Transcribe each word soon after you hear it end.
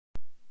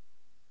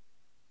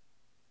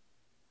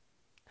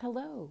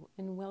Hello,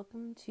 and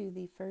welcome to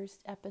the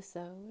first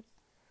episode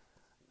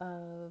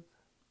of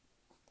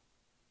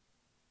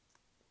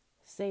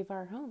Save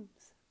Our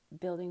Homes,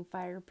 Building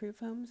Fireproof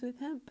Homes with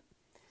Hemp.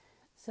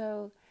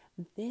 So,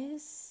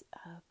 this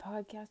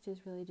podcast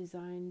is really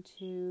designed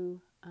to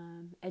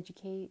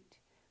educate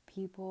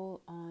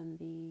people on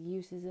the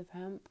uses of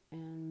hemp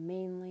and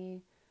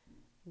mainly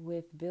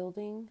with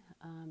building,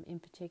 in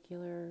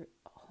particular,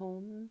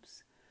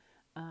 homes.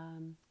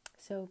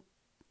 So,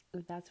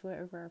 that's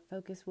where our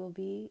focus will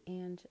be,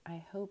 and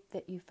I hope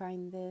that you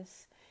find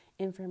this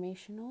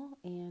informational.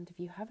 And if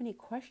you have any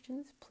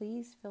questions,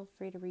 please feel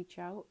free to reach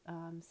out.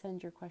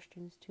 Send your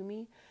questions to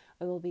me.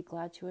 I will be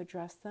glad to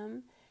address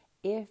them.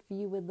 If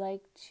you would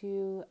like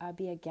to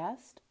be a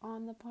guest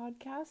on the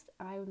podcast,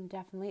 I'm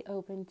definitely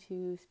open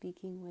to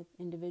speaking with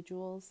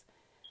individuals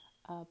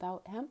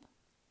about hemp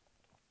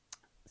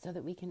so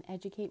that we can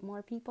educate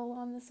more people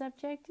on the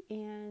subject,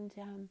 and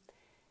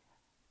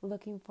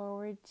looking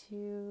forward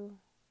to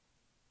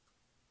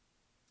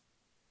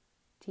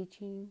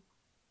teaching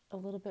a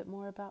little bit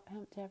more about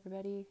hemp to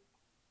everybody.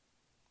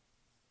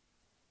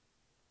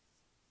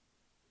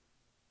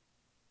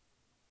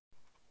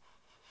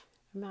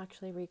 I'm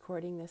actually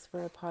recording this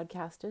for a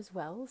podcast as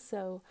well.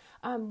 So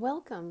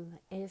welcome.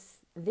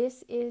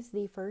 This is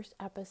the first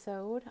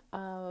episode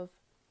of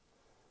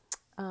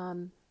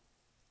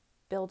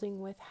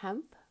Building with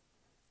Hemp,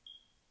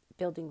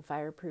 Building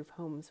Fireproof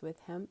Homes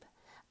with Hemp,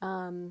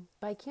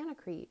 by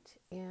Canacrete.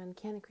 And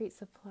Canacrete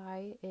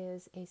Supply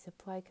is a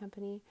supply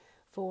company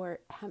for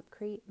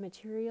hempcrete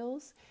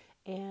materials,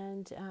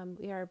 and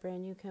we are a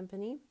brand new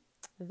company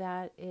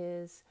that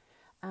is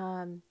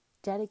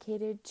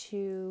dedicated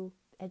to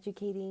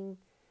educating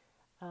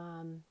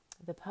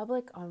the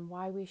public on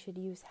why we should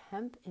use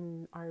hemp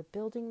in our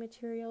building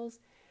materials.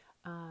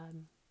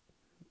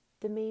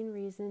 The main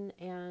reason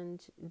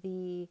and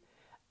the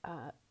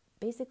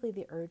basically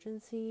the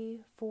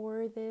urgency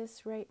for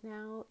this right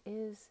now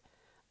is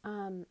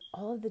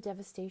all of the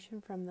devastation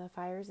from the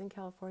fires in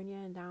California,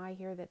 and now I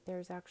hear that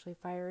there's actually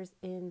fires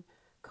in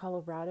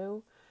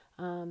Colorado.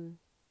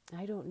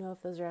 I don't know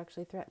if those are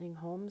actually threatening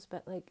homes,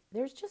 but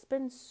there's just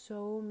been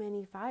so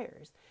many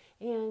fires,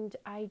 and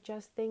I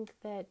just think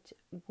that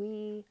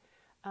we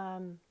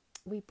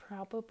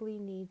probably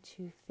need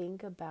to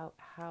think about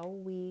how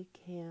we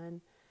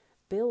can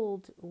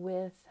build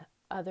with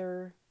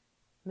other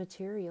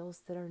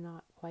materials that are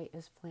not quite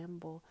as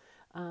flammable.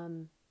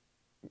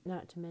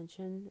 Not to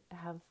mention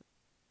have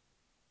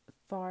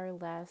far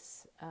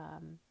less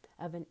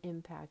of an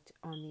impact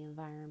on the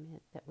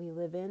environment that we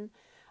live in,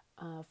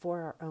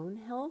 for our own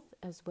health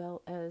as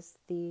well as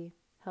the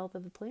health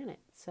of the planet.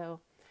 So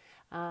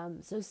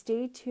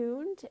stay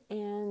tuned,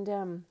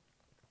 and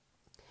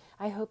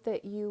I hope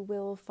that you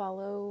will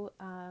follow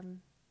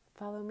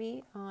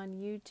me on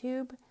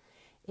YouTube.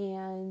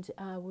 And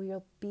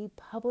we'll be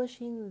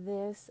publishing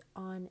this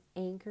on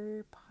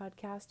Anchor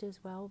podcast as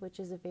well, which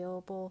is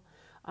available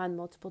on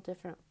multiple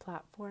different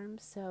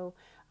platforms. So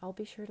I'll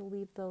be sure to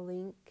leave the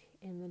link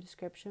in the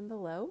description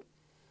below.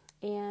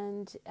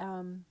 And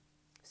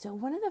so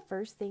one of the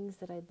first things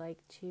that I'd like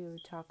to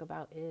talk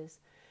about is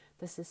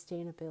the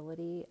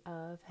sustainability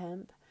of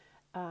hemp.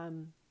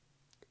 One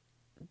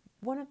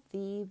of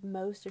the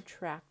most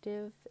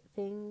attractive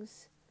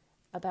things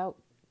about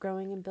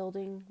growing and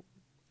building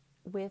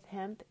with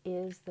hemp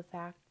is the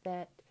fact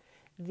that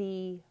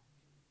the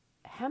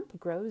hemp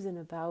grows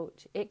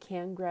it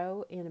can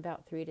grow in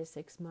about 3 to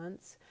 6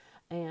 months,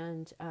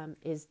 and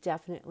is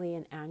definitely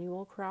an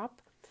annual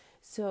crop.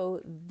 So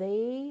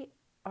they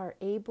are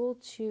able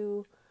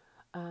to,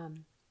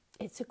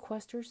 it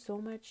sequesters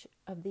so much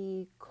of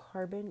the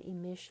carbon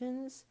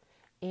emissions,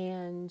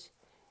 and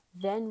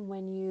then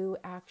when you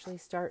actually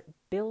start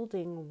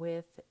building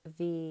with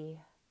the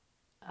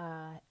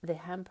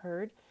hemp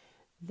hurd,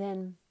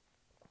 then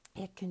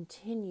it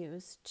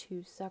continues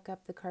to suck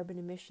up the carbon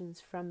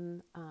emissions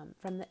from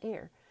the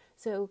air.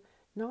 So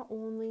not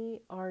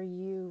only are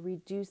you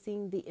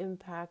reducing the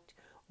impact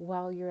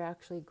while you're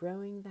actually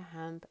growing the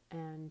hemp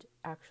and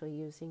actually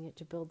using it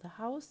to build the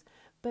house,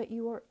 but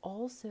you are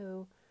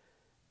also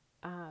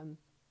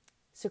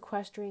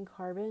sequestering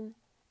carbon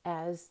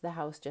as the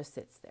house just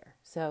sits there.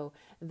 So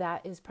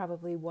that is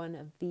probably one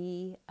of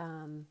the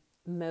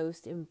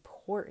most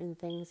important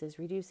things, is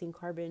reducing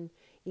carbon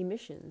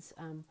emissions.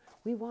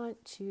 We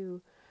want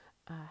to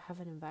have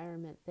an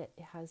environment that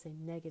has a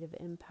negative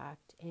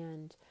impact,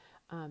 and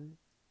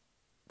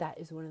that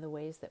is one of the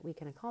ways that we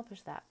can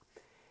accomplish that.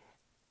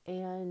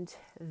 And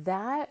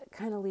that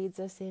kind of leads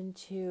us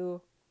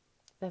into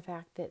the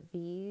fact that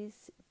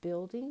these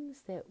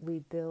buildings that we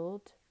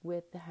build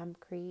with the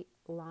hempcrete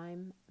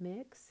lime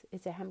mix,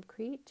 it's a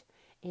hempcrete,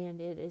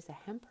 and it is a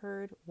hemp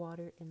hurd,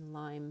 water, and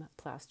lime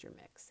plaster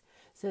mix.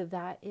 So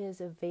that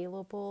is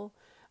available,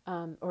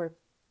 or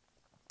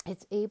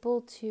it's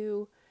able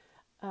to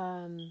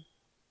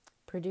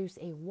produce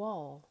a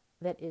wall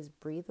that is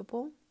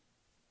breathable,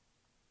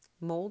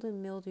 mold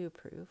and mildew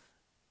proof,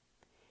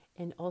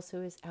 and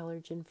also is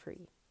allergen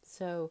free.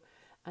 So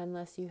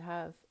unless you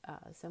have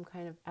some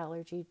kind of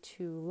allergy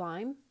to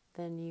lime,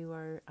 then you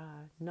are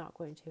not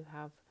going to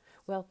have,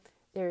 well,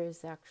 there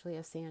is actually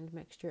a sand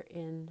mixture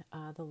in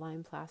the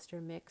lime plaster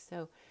mix.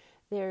 So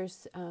there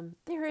is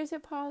a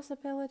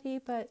possibility,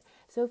 but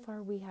so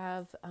far we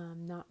have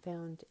not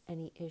found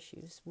any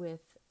issues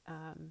with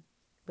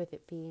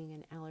it being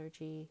an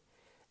allergy.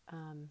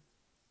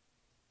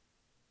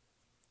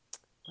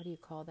 What do you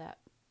call that?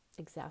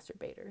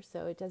 Exacerbator.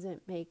 So it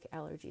doesn't make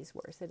allergies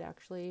worse. It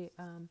actually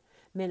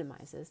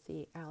minimizes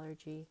the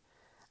allergy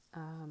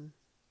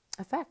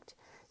effect.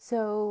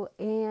 So,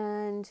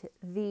 and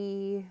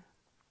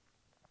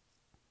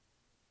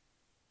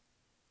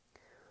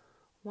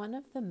one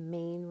of the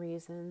main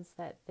reasons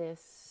that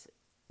this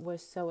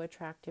was so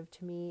attractive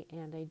to me,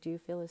 and I do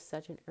feel is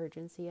such an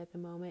urgency at the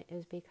moment,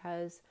 is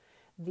because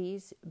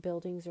these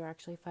buildings are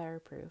actually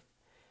fireproof.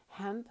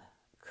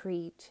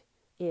 Hempcrete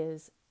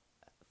is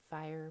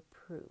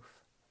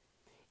fireproof.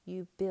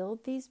 You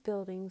build these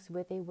buildings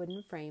with a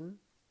wooden frame,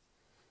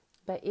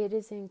 but it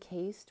is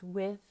encased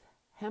with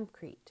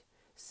hempcrete.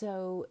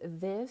 So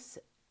this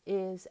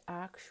is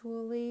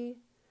actually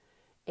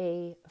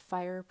a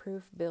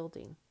fireproof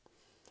building.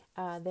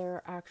 There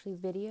are actually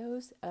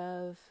videos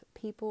of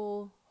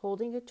people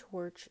holding a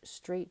torch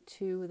straight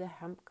to the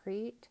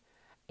hempcrete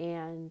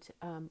and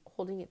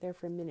holding it there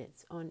for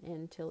minutes on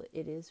end till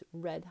it is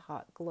red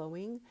hot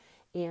glowing,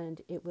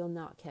 and it will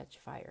not catch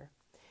fire.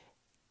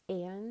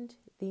 And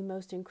the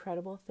most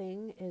incredible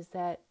thing is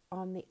that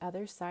on the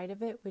other side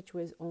of it, which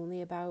was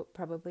only about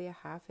probably a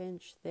 ½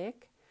 inch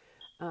thick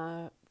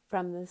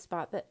from the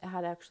spot that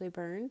had actually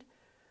burned,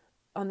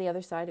 on the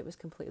other side it was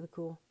completely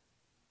cool.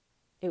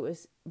 It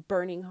was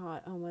burning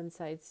hot on one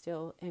side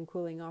still and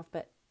cooling off,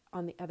 but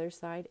on the other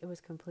side it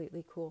was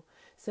completely cool.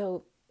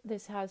 So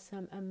this has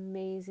some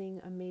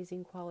amazing,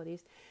 amazing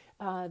qualities.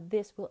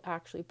 This will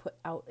actually put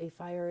out a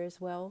fire as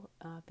well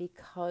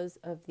because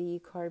of the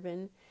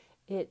carbon.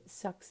 It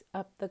sucks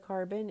up the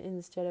carbon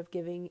instead of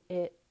giving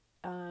it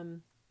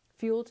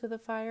fuel to the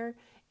fire.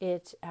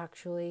 It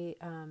actually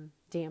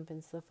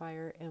dampens the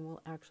fire and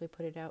will actually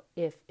put it out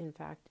if, in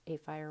fact, a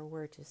fire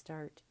were to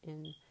start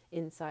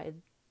inside.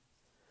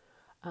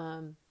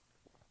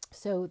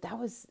 So that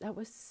was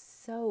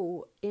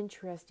so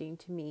interesting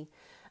to me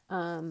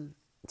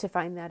to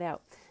find that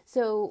out.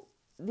 So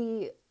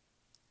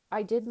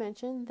I did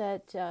mention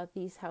that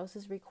these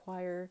houses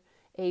require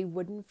a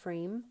wooden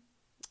frame.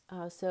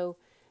 So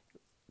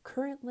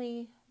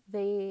currently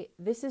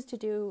this is to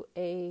do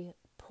a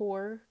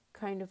pour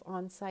kind of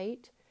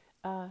on-site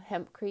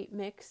hempcrete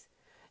mix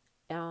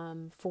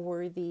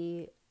for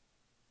the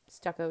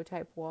stucco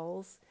type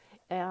walls,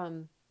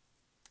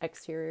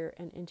 exterior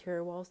and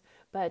interior walls.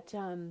 But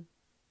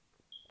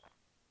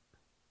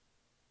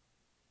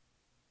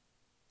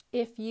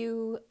if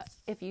you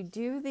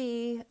do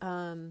the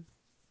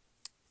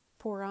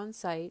pour on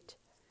site,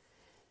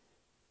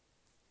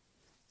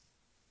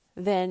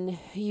 then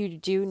you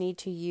do need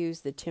to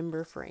use the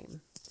timber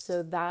frame.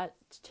 So that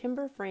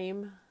timber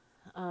frame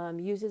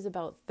uses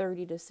about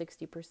 30 to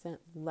 60%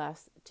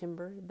 less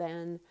timber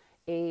than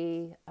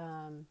a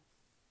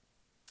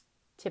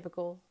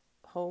typical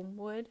home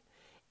would.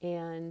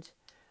 And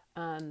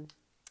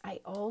I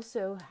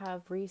also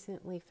have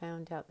recently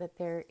found out that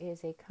there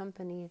is a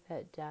company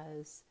that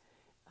does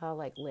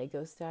like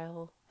Lego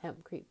style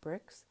hempcrete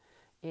bricks,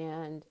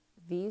 and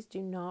these do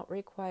not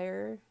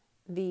require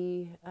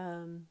the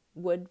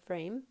wood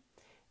frame,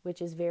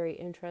 which is very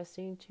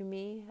interesting to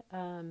me.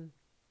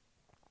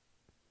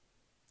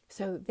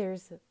 So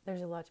there's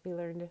a lot to be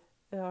learned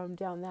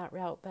down that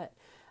route, but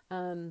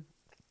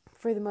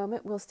for the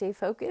moment we'll stay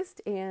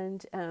focused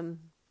and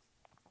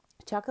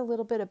talk a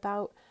little bit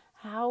about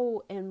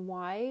how and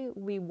why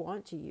we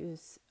want to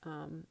use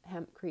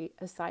hempcrete,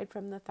 aside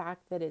from the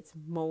fact that it's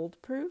mold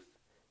proof,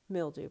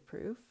 mildew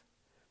proof,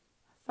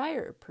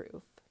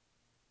 fireproof.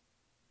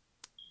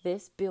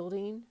 This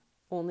building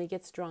only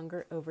gets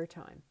stronger over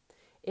time.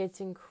 It's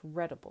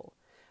incredible.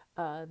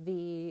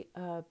 The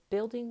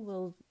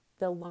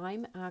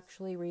lime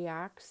actually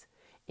reacts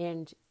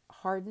and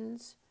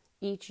hardens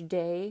each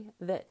day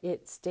that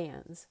it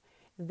stands.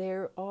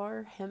 There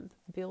are hemp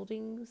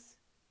buildings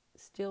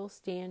still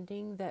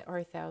standing that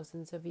are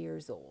thousands of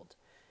years old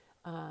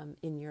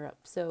in Europe.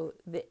 So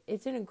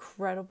it's an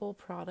incredible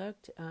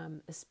product,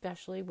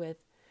 especially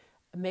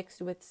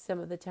mixed with some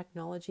of the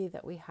technology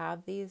that we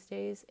have these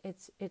days.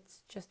 It's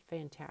just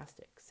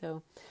fantastic.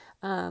 So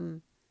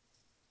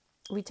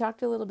we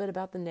talked a little bit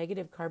about the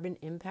negative carbon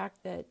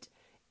impact that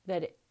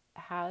it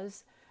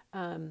has,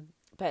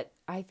 but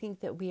I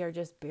think that we are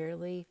just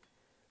barely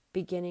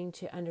beginning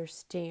to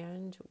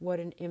understand what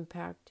an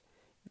impact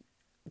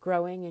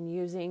growing and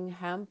using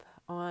hemp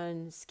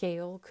on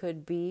scale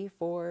could be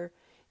for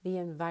the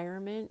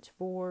environment,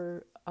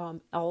 for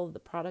all of the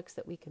products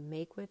that we can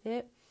make with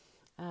it.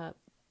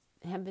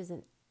 Hemp is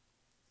an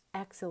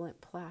excellent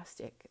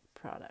plastic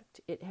product.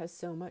 It has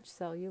so much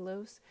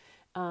cellulose.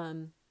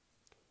 And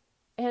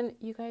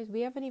you guys,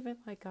 we haven't even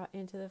got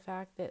into the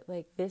fact that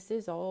this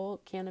is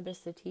all cannabis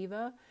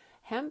sativa.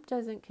 Hemp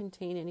doesn't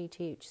contain any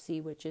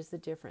THC, which is the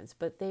difference,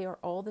 but they are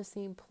all the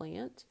same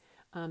plant.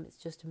 It's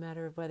just a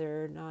matter of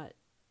whether or not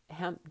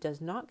hemp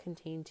does not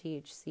contain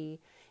THC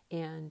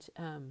and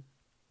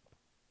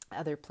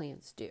other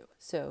plants do.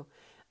 So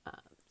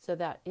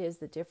that is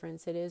the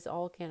difference. It is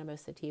all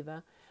cannabis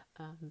sativa,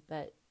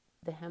 but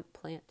the hemp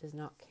plant does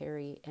not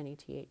carry any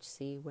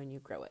THC when you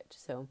grow it.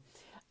 So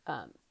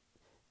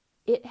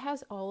it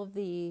has all of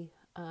the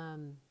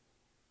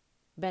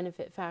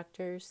benefit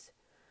factors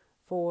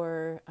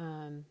for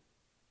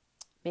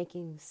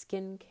making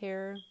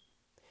skincare.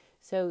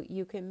 So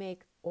you can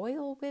make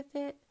oil with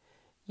it.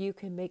 You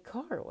can make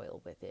car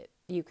oil with it.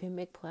 You can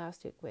make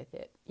plastic with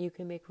it. You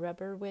can make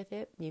rubber with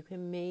it. You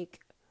can make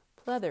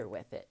leather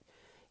with it.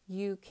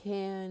 You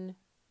can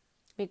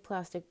make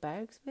plastic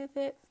bags with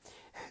it.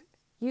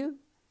 You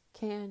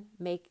can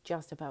make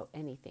just about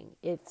anything.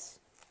 It's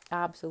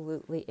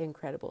absolutely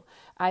incredible.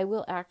 I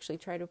will actually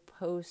try to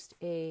post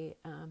a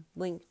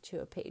link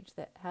to a page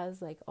that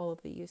has like all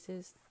of the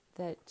uses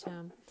that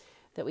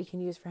that we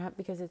can use for hemp,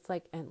 because it's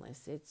like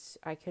endless.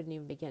 I couldn't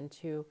even begin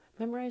to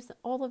memorize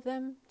all of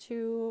them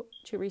to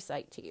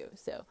recite to you.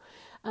 So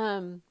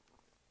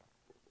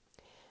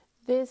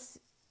this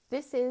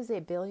is a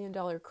 $1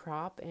 billion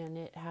crop, and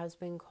it has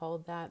been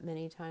called that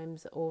many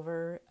times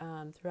over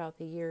throughout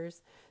the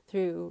years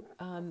through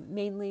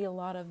mainly a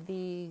lot of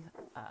the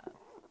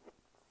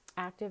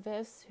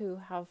activists who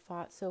have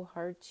fought so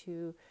hard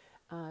to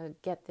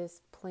get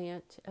this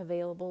plant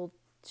available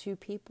to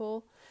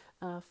people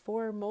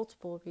for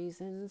multiple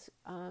reasons.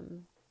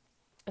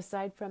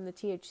 Aside from the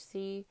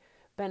THC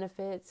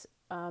benefits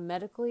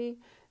medically,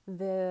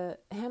 the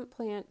hemp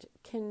plant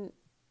can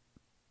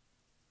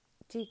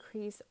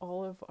decrease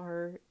all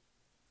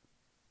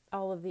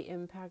of the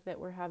impact that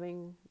we're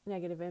having,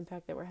 negative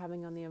impact that we're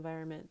having on the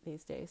environment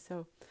these days.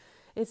 So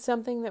it's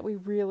something that we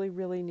really,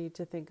 really need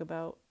to think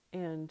about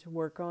and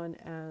work on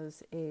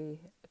as a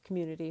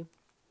community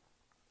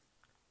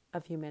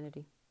of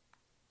humanity,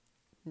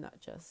 not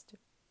just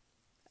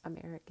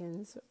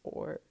Americans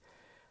or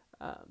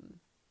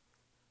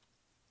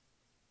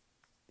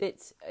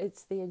it's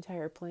the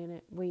entire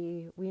planet.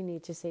 We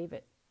need to save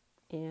it,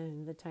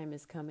 and the time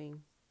is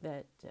coming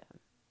that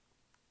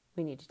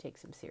we need to take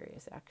some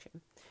serious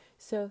action.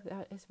 So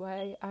that is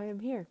why I am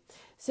here.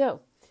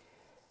 So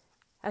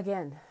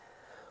again,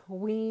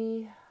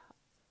 we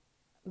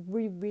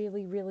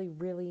really, really,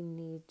 really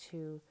need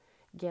to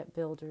get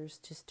builders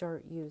to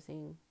start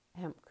using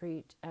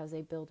hempcrete as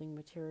a building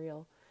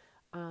material.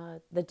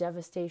 The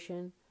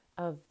devastation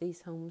of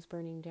these homes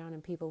burning down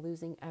and people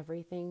losing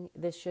everything,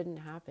 this shouldn't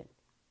happen.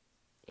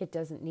 It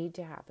doesn't need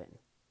to happen.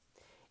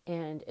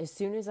 And as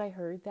soon as I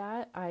heard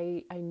that,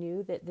 I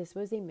knew that this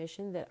was a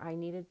mission that I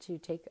needed to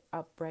take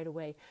up right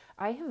away.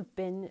 I have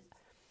been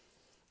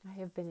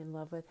in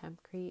love with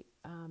hempcrete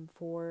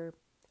for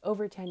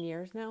over 10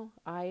 years now.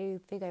 I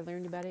think I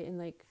learned about it in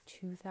like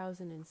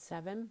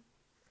 2007.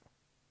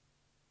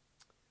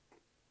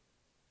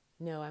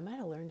 No, I might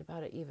have learned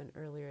about it even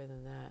earlier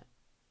than that.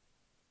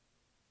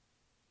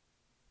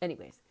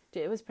 Anyways,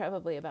 it was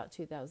probably about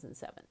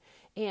 2007.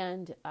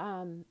 And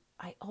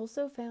I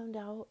also found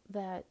out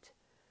that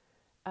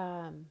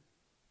I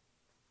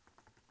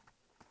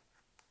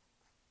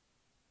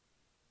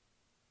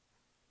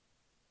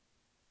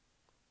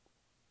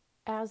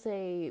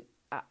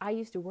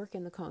used to work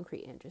in the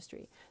concrete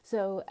industry.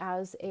 So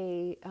as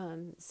a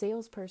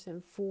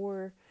salesperson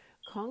for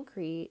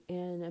concrete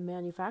in a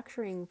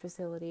manufacturing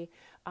facility,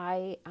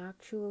 I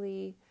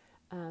actually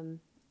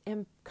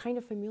am kind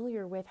of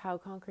familiar with how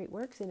concrete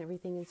works and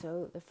everything. And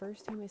so the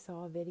first time I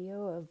saw a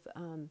video of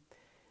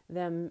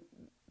them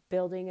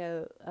building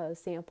a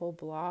sample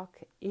block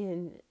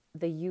in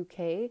the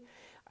UK,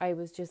 I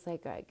was just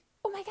like,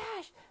 oh my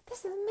gosh,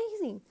 this is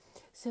amazing.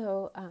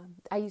 So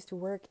I used to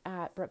work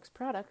at Brooks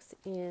Products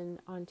in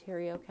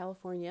Ontario,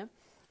 California,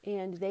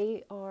 and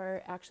they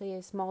are actually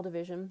a small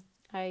division.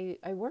 I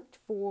worked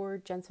for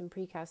Jensen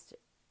Precast,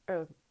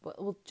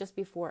 just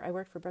before. I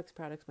worked for Brooks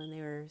Products when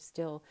they were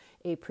still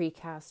a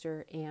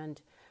precaster,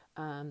 and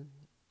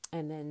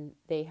then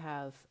they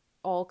have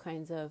all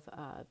kinds of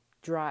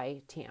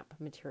dry tamp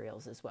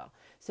materials as well.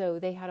 So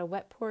they had a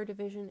wet pour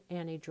division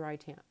and a dry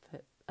tamp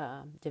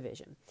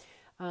division.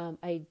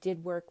 I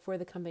did work for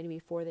the company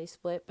before they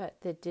split, but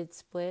they did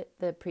split.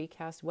 The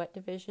precast wet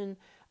division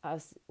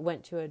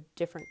went to a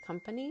different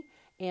company,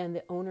 and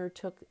the owner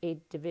took a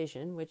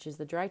division, which is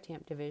the dry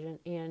tamp division,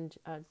 and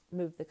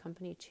moved the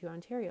company to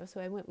Ontario. So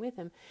I went with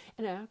him,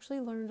 and I actually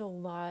learned a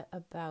lot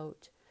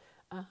about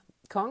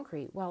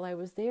concrete while I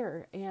was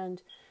there,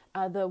 and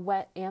the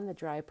wet and the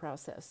dry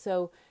process.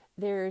 So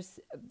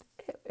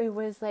it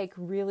was like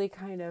really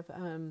kind of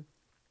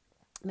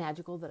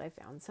magical that I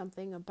found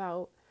something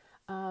about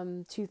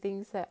two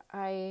things that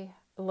I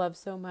love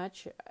so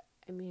much.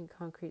 I mean,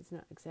 concrete's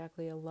not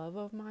exactly a love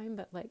of mine,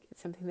 but like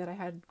it's something that I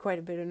had quite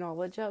a bit of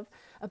knowledge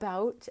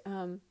about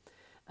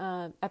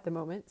at the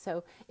moment.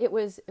 So it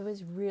was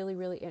really,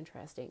 really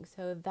interesting.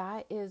 So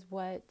that is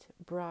what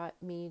brought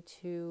me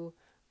to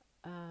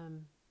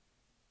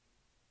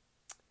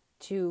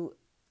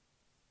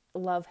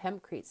love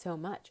hempcrete so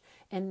much.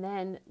 And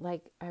then,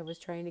 like I was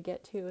trying to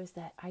get to, is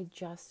that I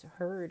just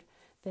heard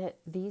that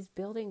these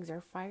buildings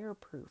are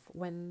fireproof.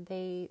 When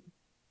they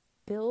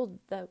build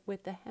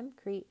with the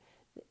hempcrete,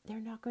 they're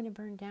not going to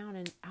burn down.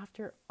 And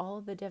after all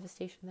of the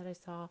devastation that I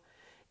saw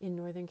in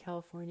Northern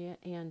California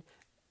and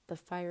the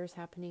fires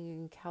happening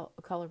in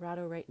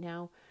Colorado right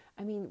now,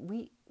 I mean,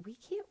 we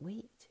can't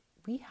wait.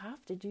 We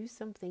have to do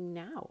something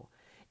now.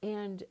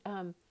 And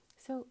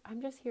so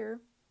I'm just here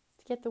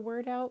to get the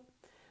word out.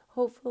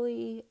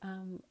 Hopefully,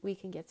 we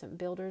can get some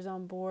builders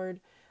on board.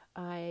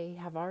 I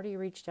have already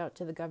reached out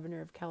to the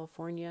governor of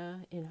California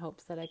in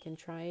hopes that I can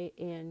try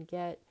and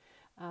get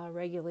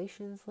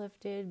regulations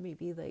lifted,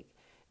 maybe like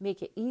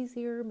make it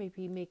easier,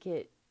 maybe make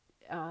it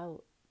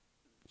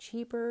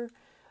cheaper.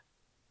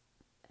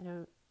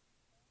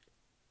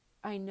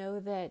 I know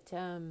that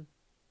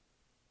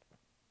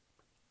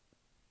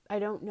I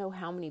don't know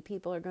how many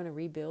people are going to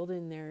rebuild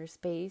in their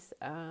space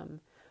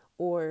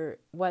or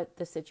what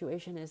the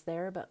situation is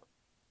there, but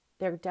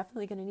they're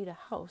definitely going to need a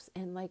house.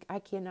 And like, I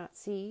cannot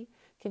see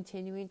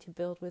continuing to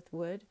build with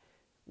wood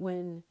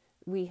when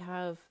we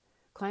have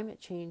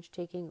climate change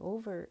taking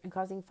over and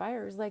causing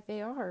fires like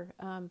they are.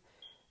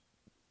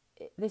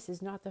 This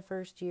is not the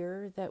first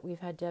year that we've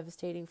had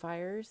devastating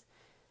fires.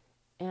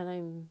 And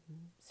I'm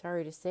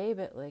sorry to say,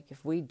 but like,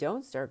 if we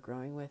don't start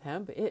growing with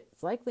hemp,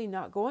 it's likely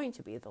not going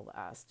to be the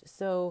last.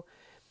 So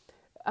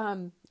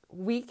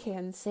we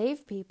can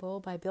save people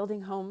by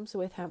building homes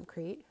with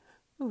hempcrete.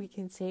 We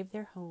can save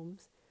their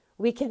homes.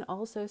 We can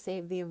also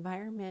save the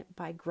environment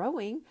by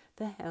growing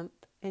the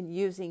hemp and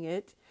using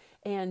it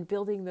and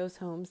building those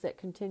homes that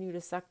continue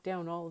to suck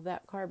down all of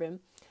that carbon.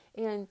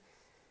 And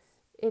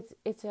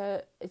it's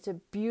a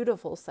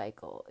beautiful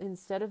cycle.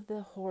 Instead of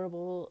the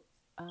horrible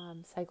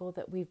cycle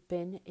that we've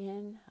been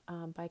in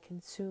by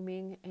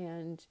consuming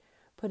and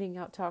putting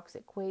out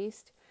toxic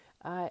waste,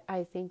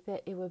 I think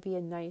that it would be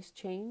a nice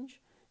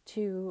change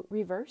to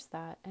reverse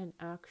that and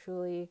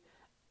actually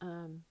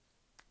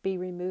be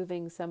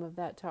removing some of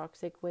that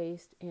toxic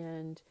waste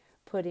and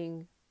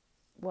putting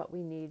what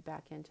we need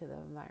back into the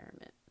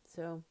environment.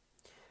 So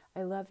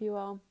I love you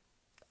all.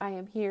 I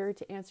am here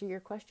to answer your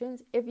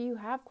questions. If you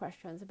have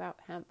questions about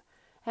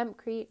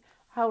hempcrete,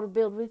 how to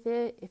build with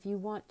it, if you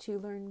want to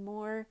learn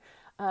more,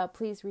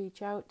 please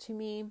reach out to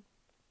me.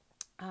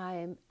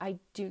 I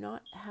do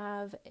not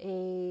have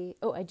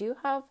I do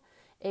have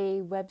a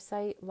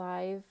website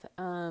live.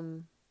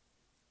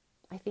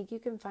 I think you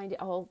can find it.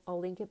 I'll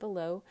link it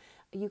below.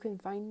 You can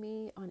find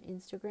me on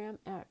Instagram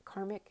at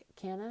Karmic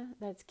Canna.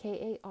 That's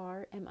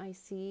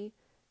KarmicCanna.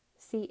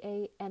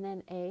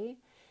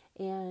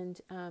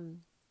 And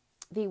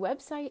the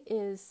website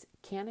is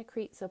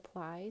Cannacrete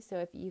Supply. So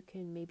if you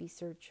can maybe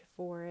search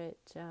for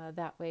it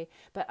that way.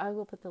 But I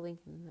will put the link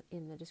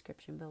in the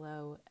description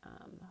below.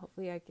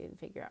 Hopefully I can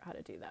figure out how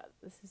to do that.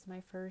 This is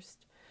my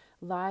first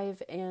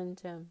live, and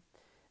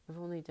I've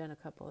only done a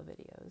couple of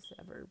videos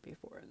ever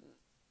before.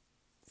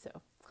 So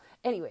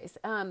anyways,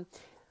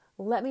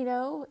 let me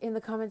know in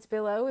the comments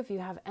below if you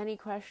have any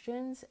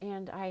questions,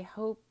 and I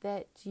hope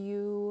that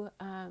you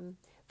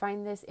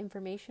find this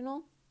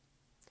informational.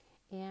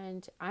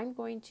 And I'm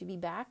going to be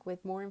back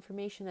with more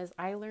information as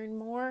I learn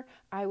more.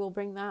 I will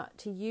bring that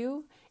to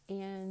you,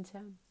 and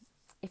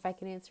if I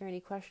can answer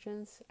any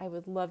questions, I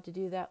would love to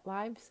do that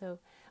live, so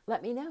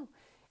let me know.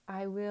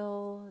 I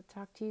will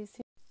talk to you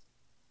soon.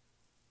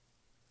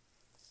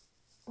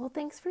 Well,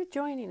 thanks for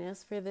joining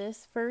us for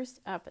this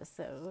first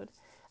episode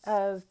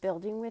of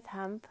Building with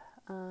Hemp,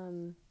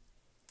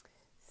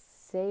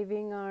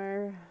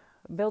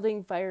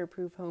 building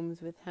fireproof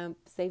homes with hemp,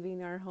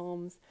 saving our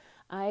homes.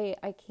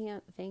 I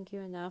can't thank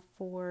you enough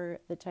for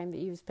the time that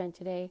you've spent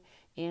today,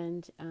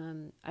 and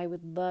I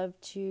would love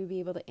to be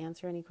able to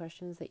answer any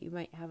questions that you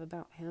might have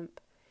about hemp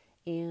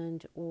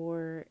and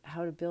or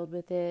how to build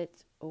with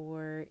it,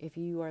 or if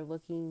you are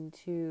looking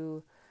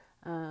to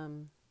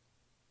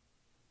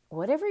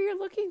whatever you're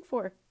looking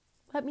for,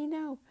 let me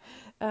know.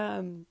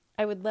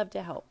 I would love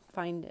to help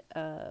find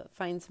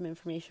some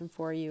information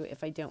for you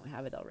if I don't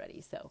have it already.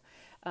 So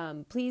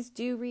please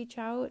do reach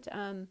out.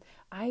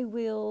 I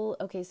will.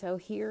 Okay, so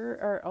here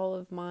are all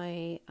of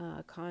my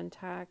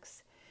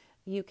contacts.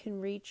 You can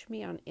reach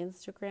me on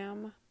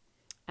Instagram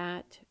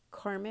at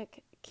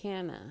Karmic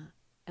Canna.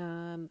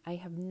 I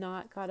have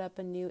not got up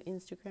a new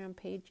Instagram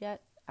page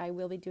yet. I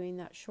will be doing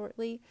that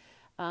shortly.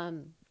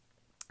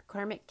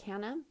 Karmic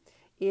Canna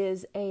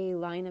is a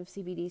line of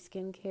CBD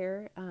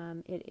skincare.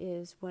 It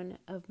is one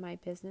of my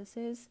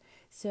businesses.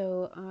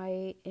 So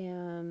I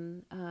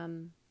am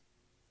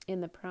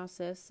in the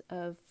process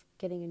of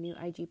getting a new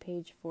IG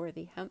page for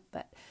the hemp,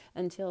 but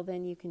until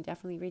then you can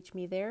definitely reach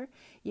me there.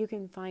 You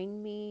can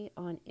find me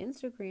on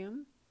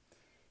Instagram,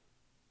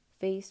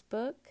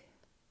 Facebook,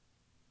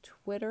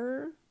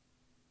 Twitter,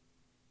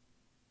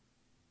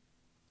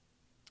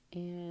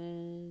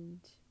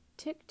 and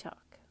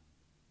TikTok.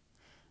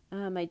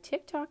 My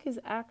TikTok is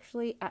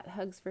actually at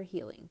Hugs for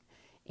Healing,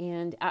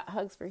 and at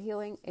Hugs for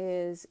Healing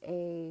is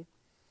a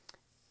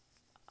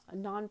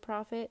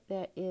nonprofit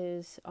that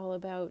is all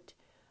about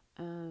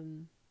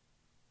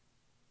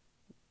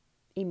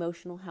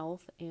emotional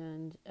health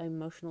and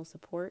emotional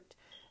support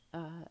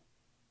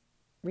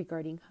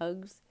regarding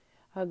hugs.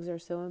 Hugs are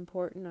so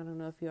important. I don't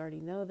know if you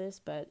already know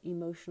this, but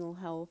emotional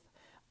health,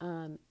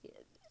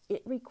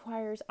 it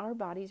requires, our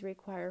bodies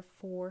require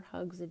 4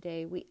 hugs a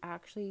day. We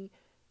actually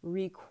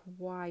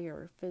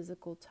require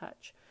physical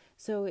touch.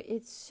 So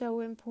it's so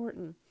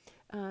important.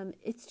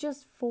 It's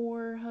just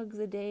 4 hugs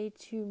a day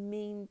to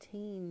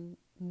maintain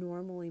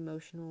normal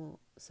emotional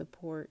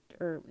support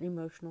or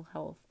emotional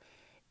health.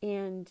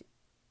 And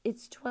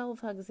it's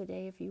 12 hugs a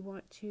day if you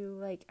want to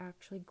like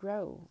actually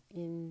grow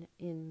in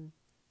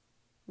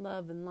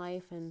love and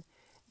life and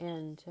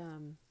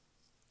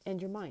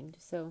your mind,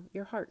 so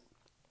your heart.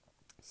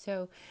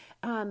 So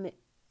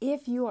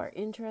if you are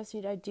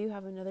interested, I do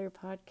have another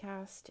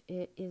podcast.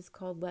 It is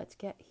called Let's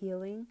Get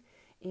Healing,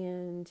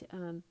 and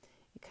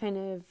kind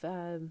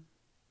of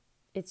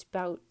it's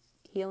about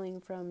healing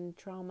from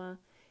trauma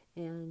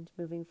and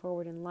moving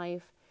forward in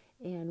life.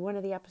 And one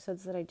of the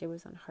episodes that I did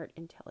was on heart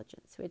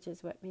intelligence, which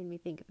is what made me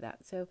think of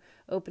that. So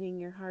opening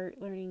your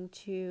heart, learning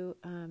to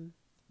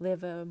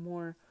live a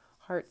more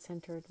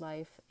heart-centered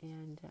life,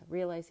 and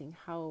realizing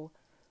how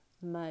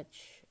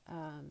much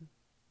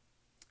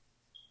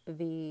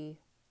the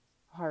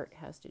heart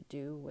has to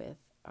do with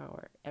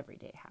our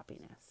everyday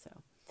happiness.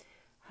 So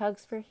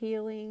Hugs for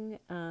Healing,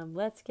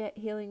 Let's Get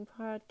Healing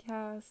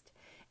podcast.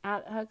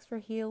 At Hugs for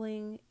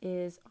Healing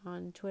is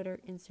on Twitter,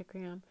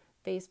 Instagram,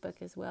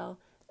 Facebook as well.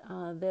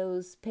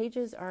 Those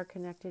pages are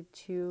connected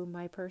to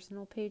my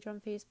personal page on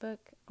Facebook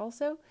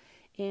also.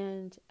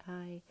 And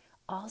I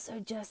also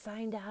just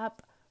signed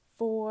up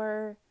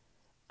for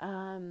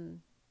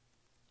Karmic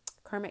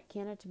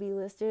Canna to be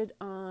listed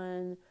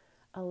on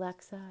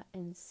Alexa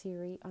and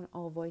Siri on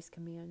all voice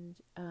command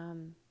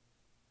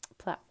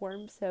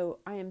platforms. So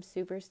I am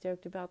super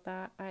stoked about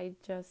that. I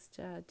just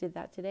did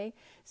that today.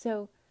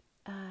 So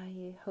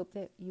I hope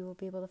that you will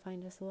be able to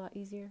find us a lot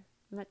easier,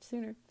 much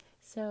sooner.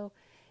 So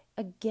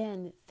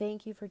again,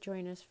 thank you for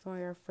joining us for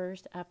our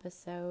first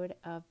episode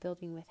of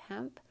Building with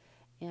Hemp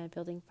and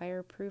Building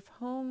Fireproof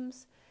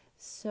Homes.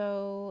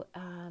 So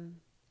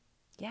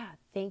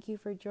thank you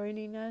for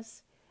joining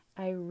us.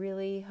 I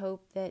really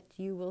hope that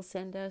you will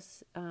send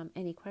us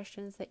any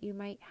questions that you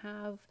might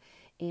have,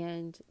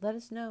 and let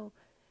us know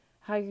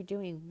how you're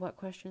doing, what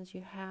questions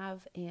you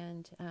have,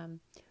 and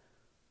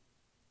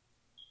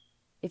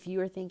if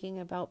you are thinking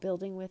about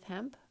building with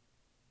hemp,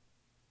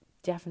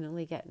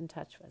 definitely get in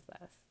touch with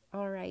us.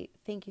 All right.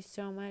 Thank you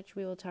so much.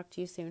 We will talk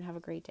to you soon. Have a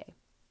great day.